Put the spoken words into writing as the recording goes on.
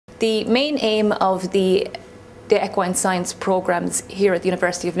The main aim of the Equine Science programs here at the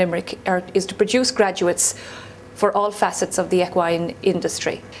University of Limerick is to produce graduates for all facets of the equine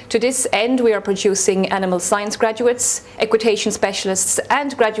industry. To this end, we are producing animal science graduates, equitation specialists,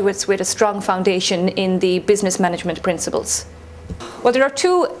 and graduates with a strong foundation in the business management principles. Well, there are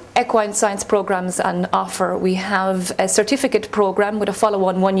two equine science programs on offer. We have a certificate program with a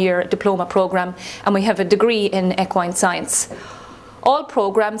follow-on one-year diploma program, and we have a degree in equine science. All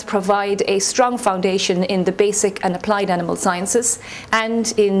programs provide a strong foundation in the basic and applied animal sciences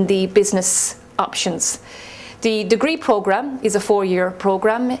and in the business options. The degree program is a four-year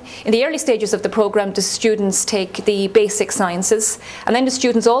program. In the early stages of the program, the students take the basic sciences, and then the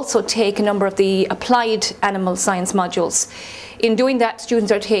students also take a number of the applied animal science modules. In doing that,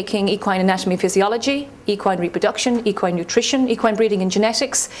 students are taking equine anatomy and physiology, equine reproduction, equine nutrition, equine breeding and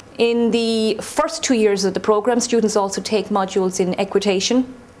genetics. In the first 2 years of the program, students also take modules in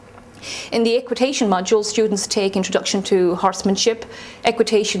equitation. In the equitation module, students take Introduction to Horsemanship,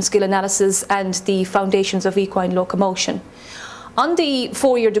 Equitation Skill Analysis, and the Foundations of Equine Locomotion. On the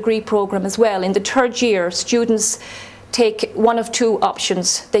four-year degree program as well, in the third year, students take one of two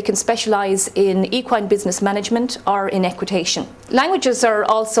options. They can specialise in Equine Business Management or in equitation. Languages are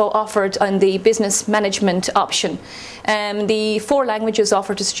also offered on the Business Management option. The four languages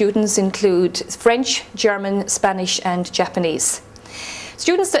offered to students include French, German, Spanish and Japanese.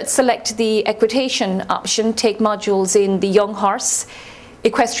 Students that select the equitation option take modules in the young horse,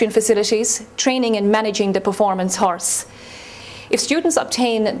 equestrian facilities, training and managing the performance horse. If students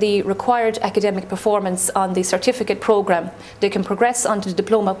obtain the required academic performance on the certificate program, they can progress onto the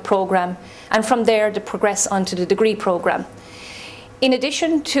diploma program, and from there they progress onto the degree program. In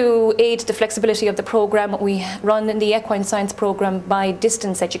addition, to aid the flexibility of the program, we run in the Equine Science program by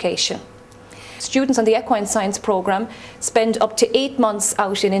distance education. Students on the Equine Science program spend up to 8 months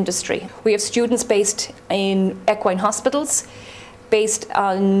out in industry. We have students based in equine hospitals, based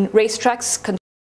on racetracks,